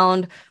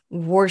 around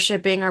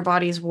worshiping our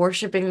bodies,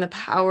 worshiping the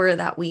power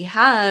that we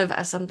have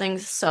as something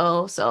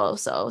so, so,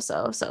 so,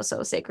 so, so,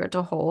 so sacred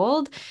to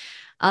hold.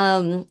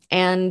 And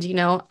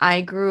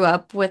I grew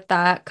up with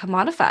that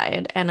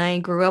commodified, and I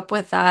grew up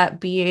with that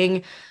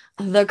being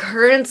the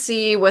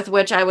currency with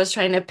which I was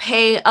trying to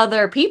pay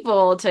other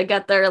people to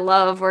get their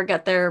love or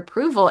get their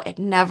approval. It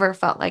never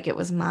felt like it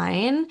was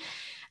mine.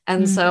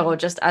 And so, mm,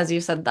 just as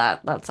you said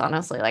that, that's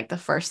honestly like the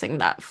first thing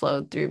that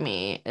flowed through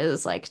me,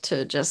 is like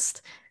to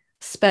just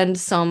spend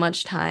so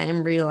much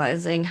time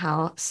realizing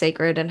how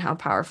sacred and how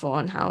powerful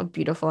and how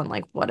beautiful and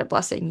like what a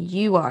blessing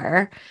you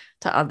are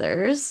to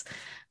others.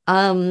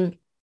 Um,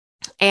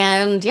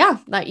 and yeah,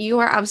 that you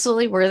are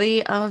absolutely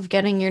worthy of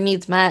getting your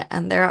needs met.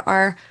 And there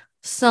are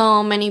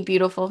so many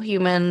beautiful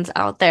humans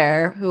out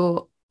there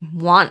who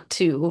want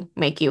to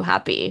make you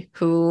happy,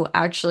 who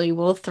actually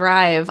will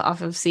thrive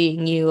off of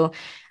seeing you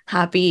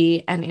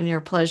happy and in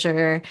your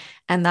pleasure.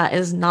 And that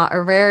is not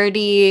a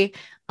rarity.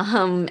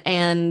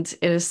 And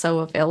it is so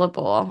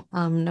available,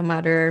 no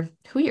matter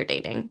who you're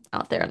dating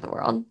out there in the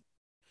world.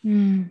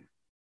 mm.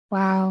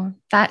 Wow.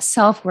 That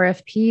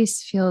self-worth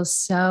piece feels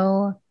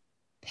so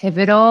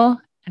pivotal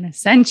and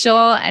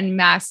essential and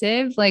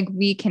massive. Like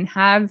we can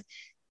have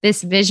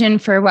this vision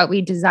for what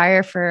we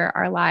desire for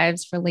our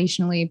lives,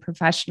 relationally,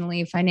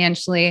 professionally,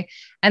 financially.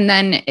 And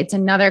then it's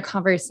another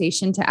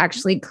conversation to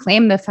actually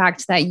claim the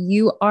fact that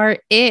you are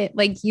it,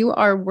 like you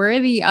are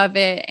worthy of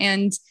it.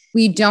 And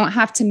we don't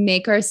have to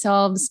make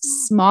ourselves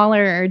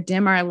smaller or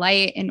dim our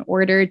light in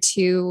order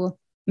to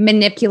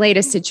manipulate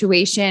a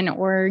situation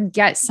or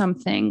get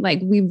something. Like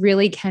we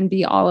really can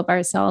be all of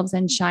ourselves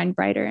and shine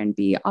brighter and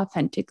be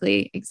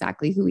authentically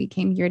exactly who we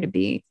came here to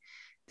be.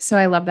 So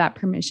I love that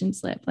permission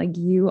slip. Like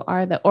you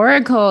are the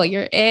oracle,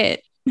 you're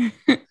it.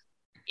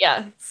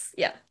 Yes,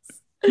 yes.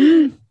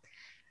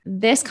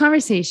 This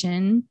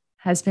conversation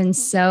has been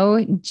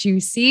so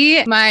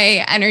juicy.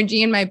 My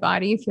energy in my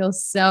body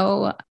feels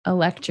so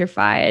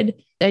electrified.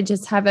 I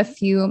just have a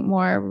few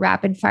more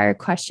rapid fire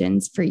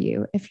questions for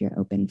you if you're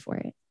open for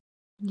it.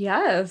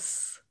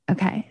 Yes.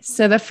 Okay.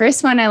 So the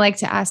first one I like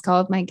to ask all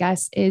of my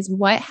guests is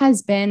what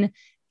has been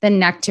the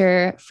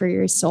nectar for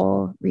your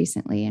soul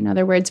recently? In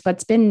other words,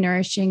 what's been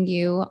nourishing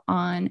you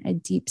on a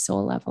deep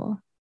soul level?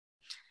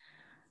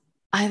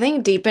 I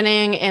think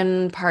deepening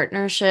in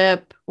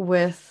partnership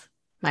with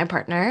my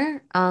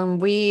partner.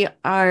 We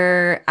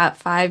are at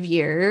 5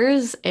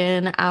 years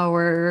in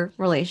our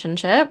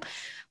relationship.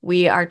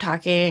 We are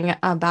talking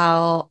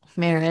about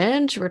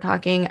marriage. We're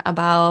talking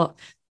about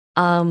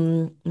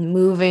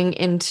moving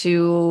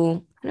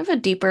into kind of a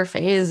deeper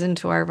phase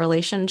into our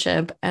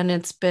relationship. And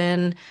it's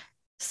been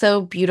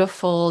so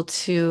beautiful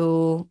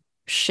to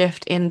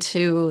shift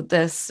into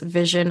this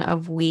vision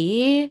of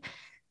we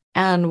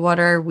and what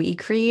are we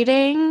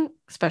creating,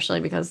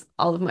 especially because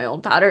all of my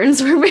old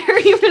patterns were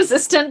very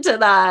resistant to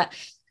that.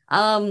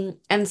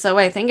 And so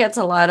I think it's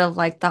a lot of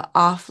like the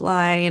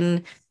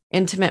offline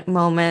intimate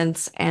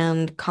moments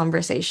and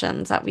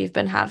conversations that we've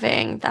been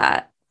having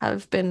that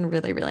have been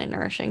really, really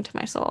nourishing to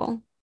my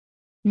soul.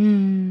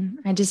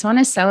 I just want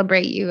to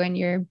celebrate you and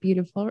your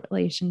beautiful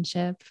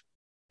relationship.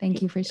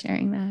 Thank you for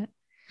sharing that.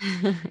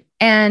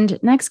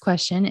 And next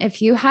question,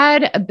 if you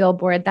had a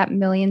billboard that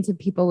millions of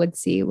people would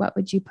see, what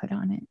would you put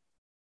on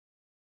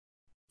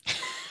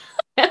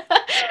it?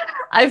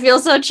 I feel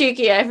so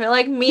cheeky. I feel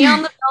like me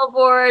on the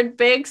billboard,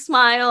 big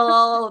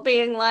smile,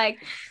 being like,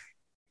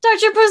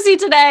 touch your pussy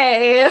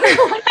today.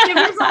 Like, give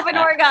yourself an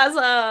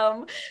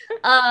orgasm.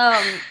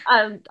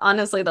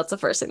 Honestly, that's the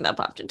first thing that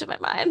popped into my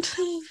mind.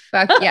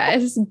 Fuck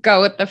yes.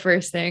 Go with the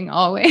first thing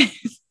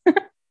always.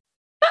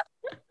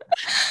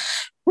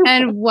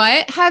 And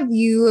what have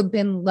you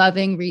been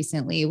loving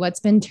recently? What's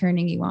been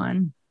turning you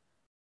on?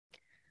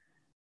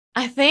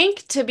 I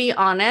think, to be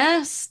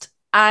honest,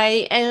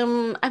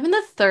 I'm in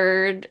the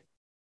third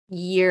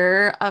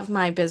year of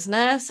my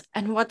business,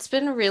 and what's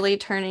been really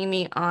turning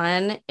me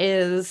on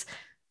is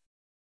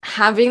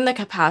having the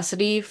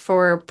capacity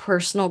for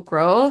personal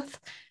growth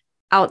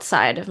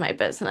outside of my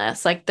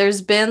business. Like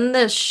there's been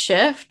this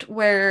shift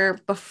where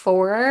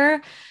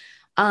before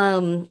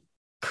um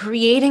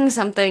creating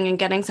something and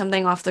getting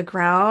something off the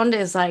ground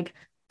is like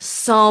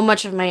so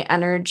much of my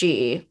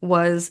energy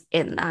was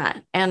in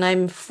that. And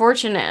I'm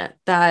fortunate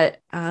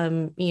that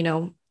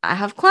I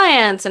have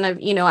clients, and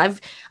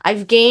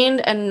I've gained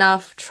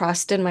enough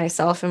trust in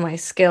myself and my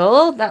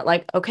skill that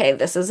like, okay,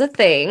 this is a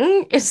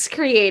thing. It's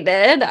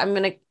created. I'm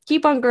going to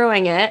keep on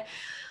growing it.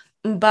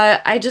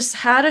 But I just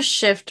had a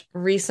shift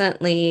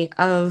recently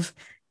of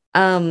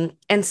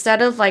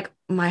instead of like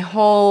my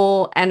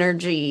whole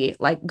energy,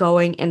 like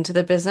going into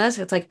the business,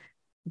 it's like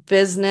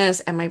business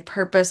and my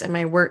purpose and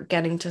my work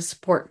getting to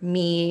support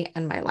me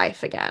and my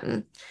life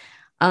again.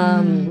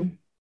 Mm.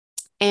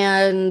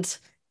 And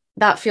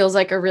that feels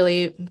like a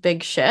really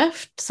big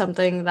shift,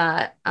 something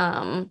that,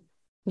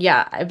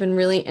 yeah, I've been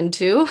really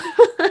into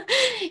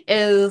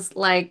is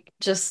like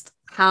just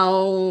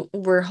how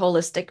we're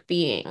holistic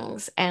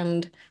beings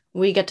and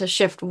we get to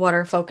shift what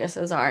our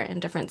focuses are in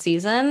different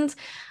seasons.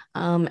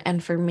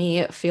 And for me,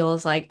 it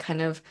feels like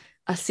kind of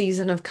a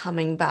season of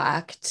coming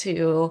back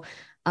to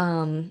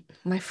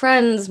my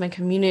friends, my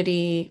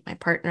community, my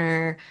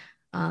partner,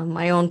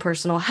 my own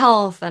personal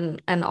health,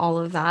 and all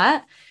of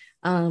that.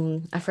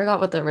 I forgot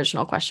what the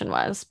original question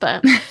was,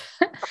 but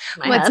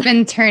What's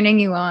been turning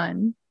you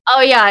on?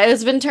 oh yeah,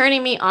 it's been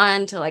turning me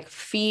on to like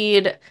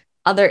feed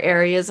other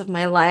areas of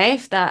my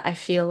life that I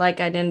feel like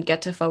I didn't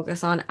get to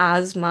focus on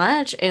as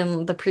much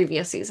in the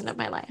previous season of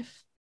my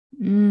life.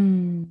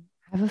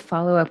 I have a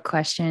follow-up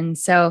question.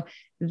 So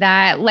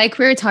that, like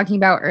we were talking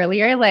about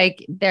earlier,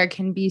 like there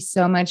can be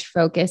so much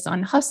focus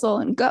on hustle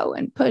and go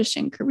and push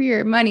and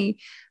career, money,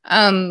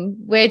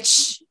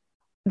 which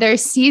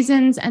there's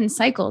seasons and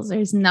cycles.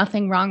 There's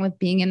nothing wrong with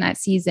being in that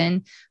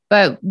season.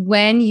 But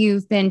when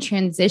you've been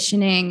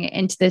transitioning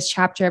into this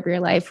chapter of your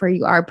life where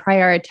you are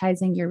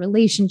prioritizing your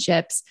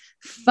relationships,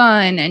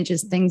 fun, and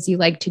just things you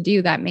like to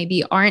do that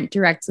maybe aren't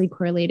directly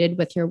correlated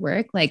with your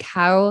work, like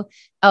how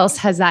else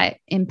has that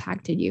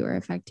impacted you or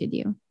affected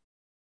you?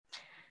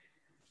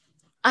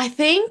 I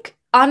think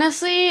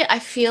honestly, I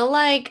feel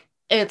like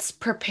it's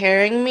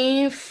preparing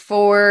me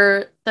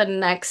for the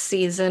next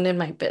season in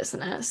my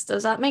business.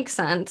 Does that make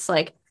sense?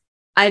 Like,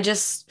 I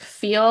just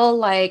feel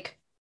like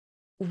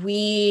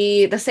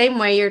the same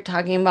way you're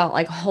talking about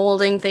like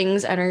holding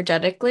things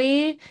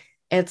energetically,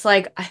 it's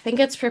like I think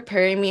it's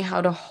preparing me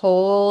how to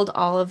hold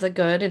all of the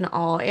good in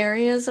all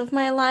areas of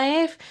my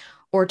life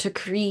or to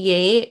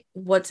create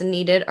what's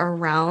needed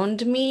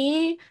around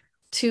me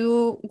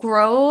to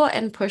grow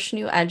and push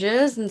new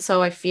edges. And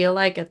so I feel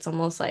like it's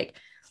almost like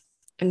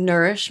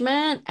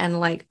nourishment, and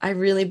like I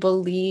really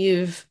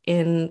believe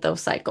in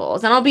those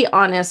cycles. And I'll be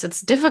honest, it's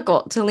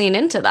difficult to lean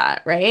into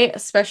that, right?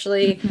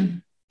 Especially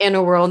Mhm. in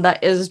a world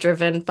that is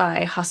driven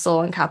by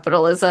hustle and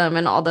capitalism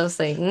and all those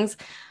things.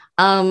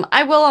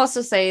 I will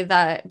also say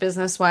that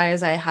business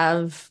wise, I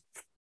have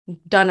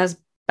done as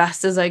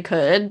best as I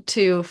could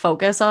to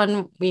focus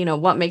on,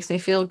 what makes me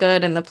feel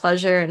good and the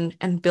pleasure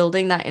and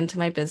building that into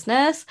my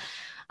business.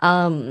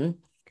 Um,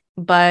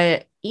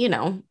 but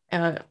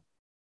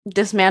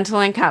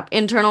dismantling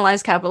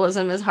internalized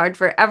capitalism is hard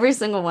for every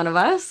single one of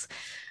us.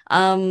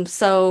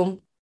 So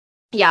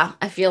yeah,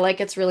 I feel like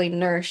it's really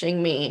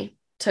nourishing me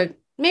to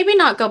maybe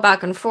not go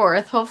back and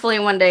forth. Hopefully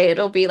one day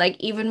it'll be like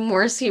even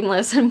more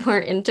seamless and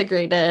more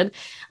integrated.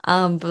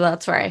 But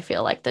that's where I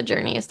feel like the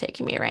journey is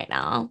taking me right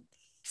now.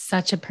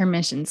 Such a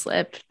permission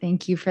slip.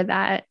 Thank you for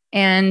that.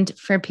 And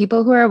for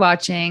people who are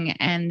watching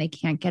and they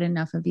can't get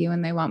enough of you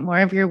and they want more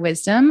of your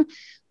wisdom,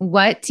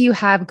 what do you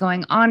have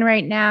going on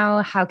right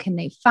now? How can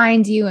they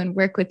find you and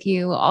work with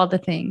you? All the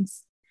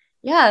things.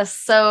 Yes,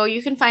 so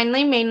you can find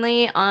me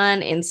mainly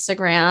on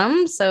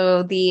Instagram.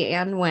 So the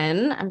Anne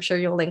Win, I'm sure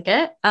you'll link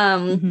it.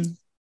 Mhm.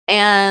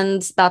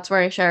 And that's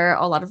where I share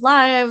a lot of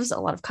lives, a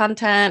lot of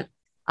content.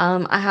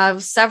 I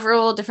have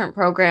several different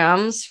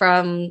programs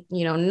from,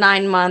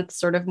 9 months,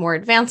 sort of more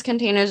advanced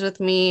containers with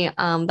me.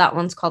 That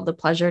one's called the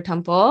Pleasure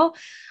Temple.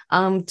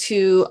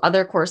 To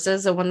other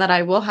courses, the one that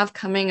I will have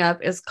coming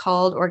up is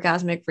called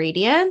Orgasmic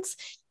Radiance.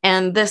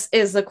 And this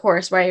is the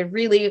course where I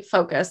really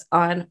focus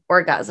on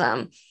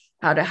orgasm,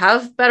 how to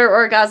have better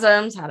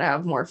orgasms, how to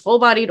have more full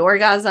bodied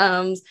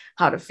orgasms,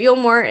 how to feel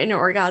more in your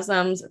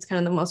orgasms. It's kind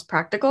of the most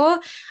practical.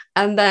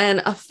 And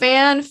then a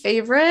fan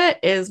favorite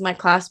is my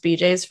class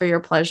BJ's for Your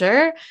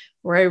Pleasure,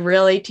 where I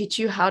really teach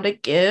you how to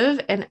give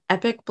an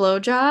epic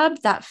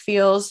blowjob that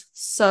feels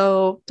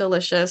so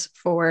delicious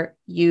for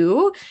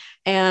you.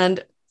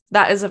 And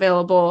that is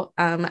available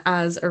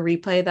as a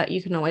replay that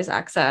you can always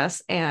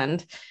access,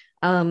 and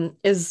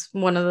is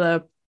one of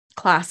the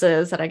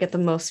classes that I get the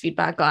most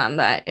feedback on,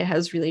 that it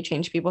has really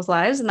changed people's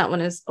lives. And that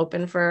one is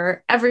open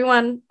for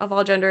everyone of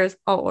all genders,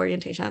 all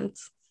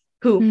orientations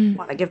who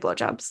want to give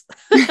blowjobs.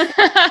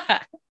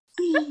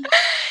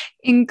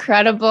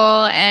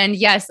 Incredible. And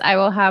yes, I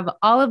will have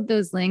all of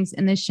those links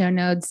in the show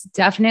notes.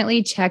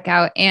 Definitely check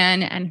out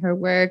Anne and her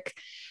work.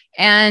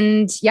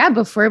 And yeah,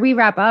 before we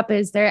wrap up,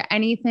 is there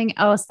anything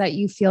else that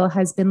you feel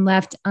has been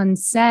left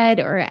unsaid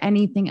or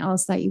anything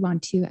else that you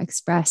want to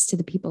express to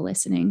the people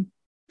listening?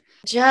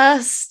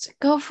 Just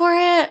go for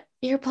it.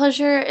 Your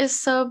pleasure is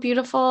so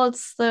beautiful.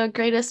 It's the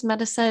greatest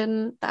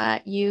medicine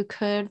that you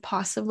could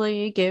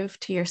possibly give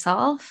to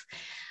yourself.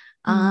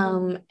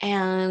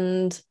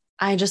 And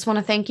I just want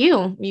to thank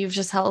you. You've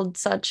just held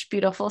such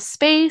beautiful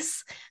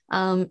space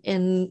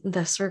in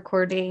this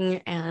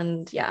recording.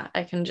 And yeah,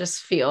 I can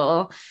just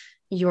feel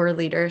your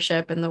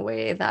leadership in the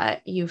way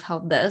that you've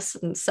held this.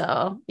 And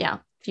so, yeah,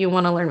 if you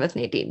want to learn with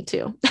Nadine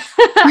too,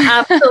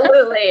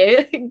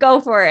 absolutely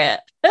go for it.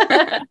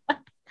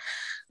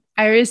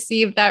 I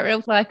received that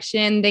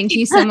reflection. Thank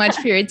you so much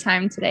for your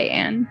time today,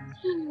 Anne.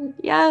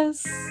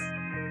 Yes.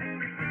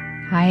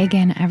 Hi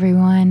again,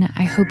 everyone.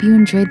 I hope you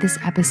enjoyed this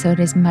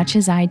episode as much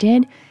as I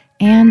did,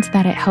 and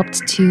that it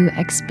helped to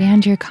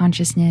expand your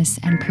consciousness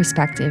and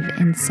perspective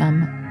in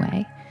some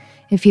way.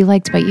 If you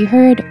liked what you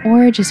heard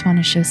or just want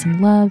to show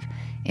some love,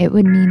 it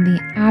would mean the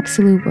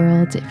absolute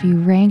world if you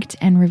ranked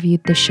and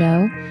reviewed the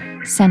show,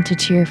 sent it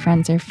to your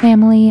friends or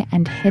family,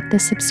 and hit the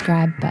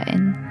subscribe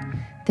button.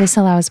 This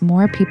allows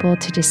more people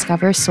to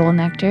discover Soul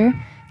Nectar,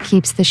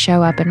 keeps the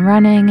show up and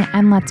running,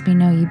 and lets me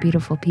know you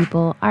beautiful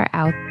people are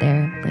out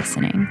there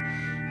listening.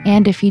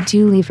 And if you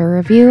do leave a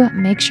review,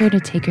 make sure to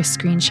take a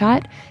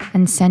screenshot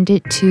and send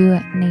it to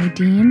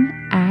Nadine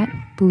at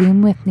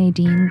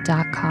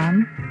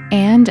bloomwithnadine.com,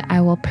 and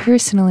I will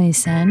personally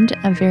send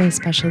a very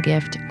special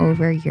gift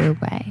over your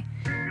way.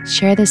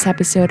 Share this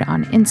episode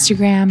on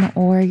Instagram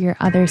or your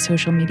other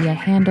social media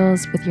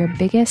handles with your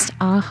biggest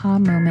aha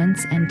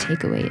moments and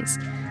takeaways.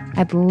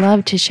 I'd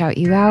love to shout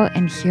you out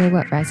and hear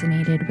what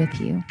resonated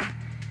with you.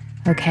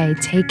 Okay,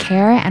 take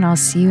care, and I'll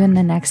see you in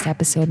the next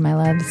episode, my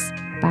loves.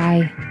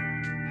 Bye.